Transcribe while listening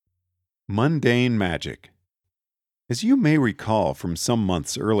Mundane magic. As you may recall from some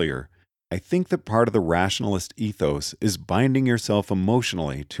months earlier, I think that part of the rationalist ethos is binding yourself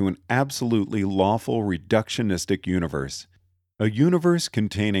emotionally to an absolutely lawful reductionistic universe. A universe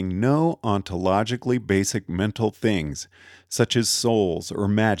containing no ontologically basic mental things, such as souls or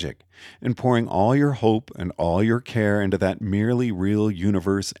magic, and pouring all your hope and all your care into that merely real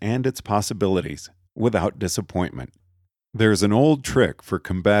universe and its possibilities, without disappointment. There's an old trick for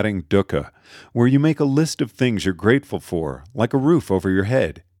combating dukkha, where you make a list of things you're grateful for, like a roof over your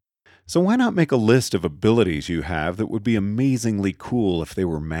head. So why not make a list of abilities you have that would be amazingly cool if they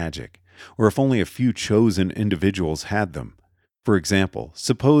were magic, or if only a few chosen individuals had them? For example,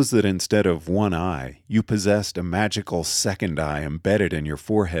 suppose that instead of one eye, you possessed a magical second eye embedded in your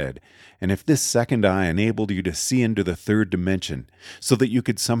forehead, and if this second eye enabled you to see into the third dimension, so that you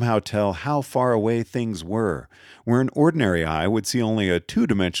could somehow tell how far away things were, where an ordinary eye would see only a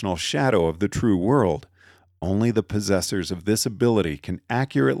two-dimensional shadow of the true world. Only the possessors of this ability can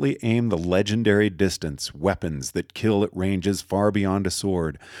accurately aim the legendary distance weapons that kill at ranges far beyond a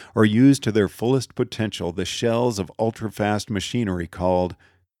sword, or use to their fullest potential the shells of ultra-fast machinery called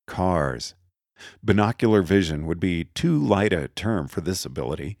cars. Binocular vision would be too light a term for this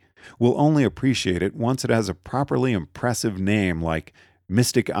ability. We'll only appreciate it once it has a properly impressive name like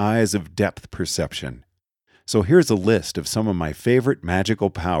Mystic Eyes of Depth Perception. So here's a list of some of my favorite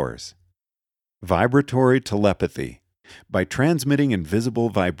magical powers. Vibratory telepathy. By transmitting invisible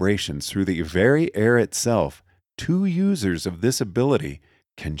vibrations through the very air itself, two users of this ability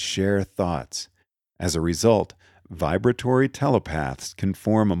can share thoughts. As a result, vibratory telepaths can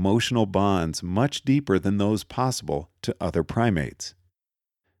form emotional bonds much deeper than those possible to other primates.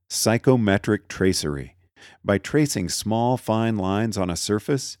 Psychometric tracery. By tracing small, fine lines on a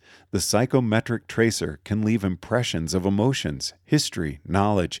surface, the psychometric tracer can leave impressions of emotions, history,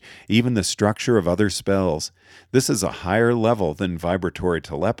 knowledge, even the structure of other spells. This is a higher level than vibratory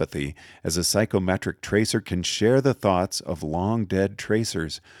telepathy, as a psychometric tracer can share the thoughts of long-dead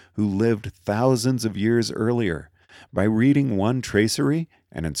tracers who lived thousands of years earlier. By reading one tracery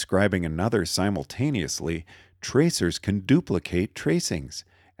and inscribing another simultaneously, tracers can duplicate tracings.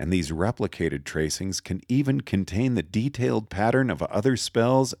 And these replicated tracings can even contain the detailed pattern of other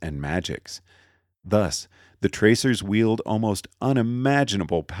spells and magics. Thus, the tracers wield almost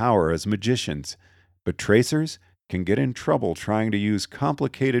unimaginable power as magicians, but tracers can get in trouble trying to use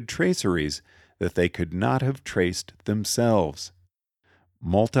complicated traceries that they could not have traced themselves.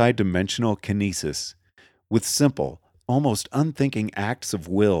 Multidimensional kinesis. With simple, almost unthinking acts of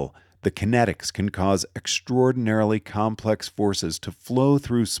will, the kinetics can cause extraordinarily complex forces to flow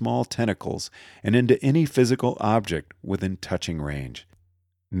through small tentacles and into any physical object within touching range.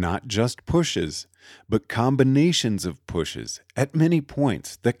 Not just pushes, but combinations of pushes at many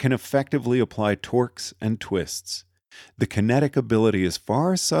points that can effectively apply torques and twists. The kinetic ability is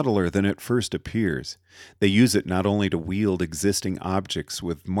far subtler than it first appears. They use it not only to wield existing objects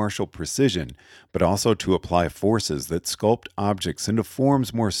with martial precision, but also to apply forces that sculpt objects into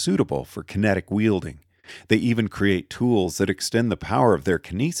forms more suitable for kinetic wielding. They even create tools that extend the power of their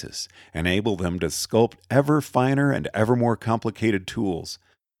kinesis, enable them to sculpt ever finer and ever more complicated tools.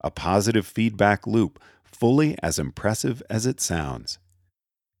 A positive feedback loop, fully as impressive as it sounds.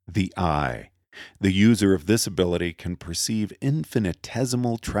 The eye. The user of this ability can perceive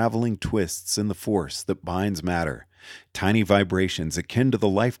infinitesimal traveling twists in the force that binds matter, tiny vibrations akin to the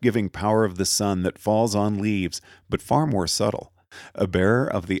life-giving power of the sun that falls on leaves, but far more subtle. A bearer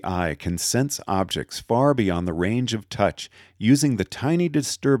of the eye can sense objects far beyond the range of touch, using the tiny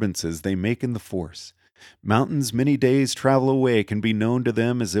disturbances they make in the force. Mountains many days' travel away can be known to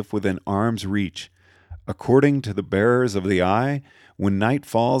them as if within arm's reach. According to the bearers of the eye, when night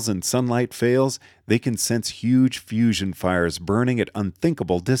falls and sunlight fails, they can sense huge fusion fires burning at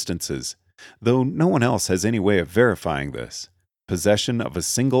unthinkable distances, though no one else has any way of verifying this. Possession of a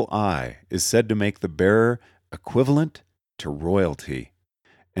single eye is said to make the bearer equivalent to royalty.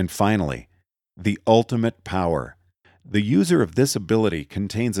 And finally, the ultimate power. The user of this ability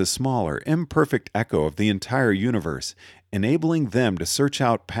contains a smaller, imperfect echo of the entire universe, enabling them to search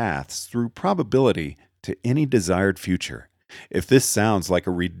out paths through probability to any desired future. If this sounds like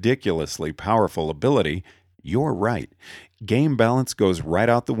a ridiculously powerful ability, you're right. Game balance goes right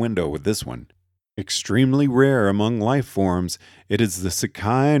out the window with this one. Extremely rare among life forms, it is the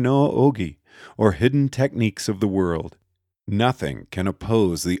Sakai no Ogi, or hidden techniques of the world. Nothing can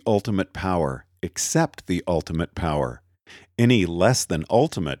oppose the ultimate power, except the ultimate power. Any less than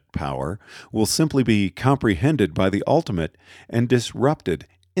ultimate power will simply be comprehended by the ultimate and disrupted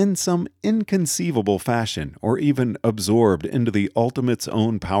in some inconceivable fashion, or even absorbed into the ultimate's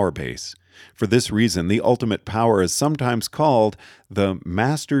own power base. For this reason, the ultimate power is sometimes called the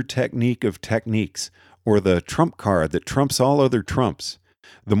master technique of techniques, or the trump card that trumps all other trumps.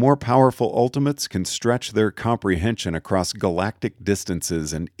 The more powerful ultimates can stretch their comprehension across galactic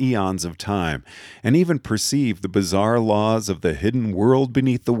distances and eons of time, and even perceive the bizarre laws of the hidden world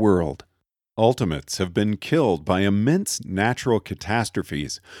beneath the world. Ultimates have been killed by immense natural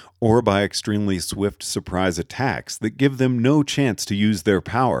catastrophes or by extremely swift surprise attacks that give them no chance to use their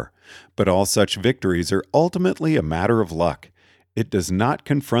power. But all such victories are ultimately a matter of luck. It does not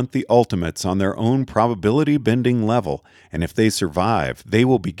confront the ultimates on their own probability bending level, and if they survive, they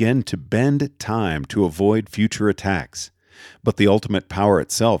will begin to bend time to avoid future attacks. But the ultimate power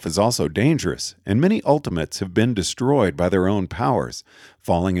itself is also dangerous, and many ultimates have been destroyed by their own powers,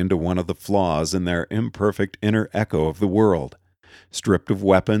 falling into one of the flaws in their imperfect inner echo of the world. Stripped of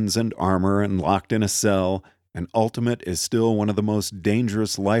weapons and armor and locked in a cell, an ultimate is still one of the most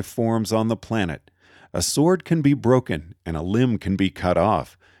dangerous life forms on the planet. A sword can be broken and a limb can be cut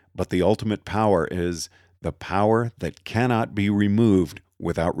off, but the ultimate power is the power that cannot be removed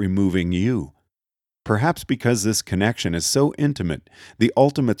without removing you. Perhaps because this connection is so intimate, the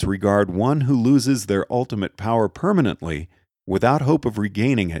ultimates regard one who loses their ultimate power permanently, without hope of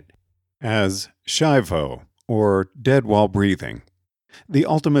regaining it, as Shivo, or dead while breathing. The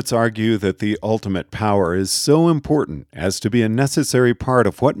ultimates argue that the ultimate power is so important as to be a necessary part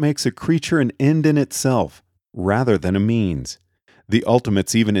of what makes a creature an end in itself, rather than a means. The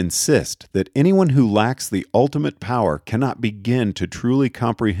ultimates even insist that anyone who lacks the ultimate power cannot begin to truly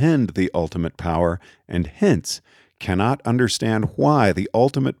comprehend the ultimate power, and hence cannot understand why the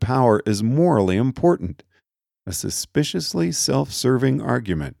ultimate power is morally important. A suspiciously self-serving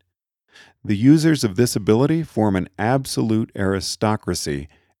argument. The users of this ability form an absolute aristocracy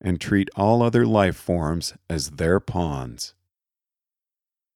and treat all other life forms as their pawns.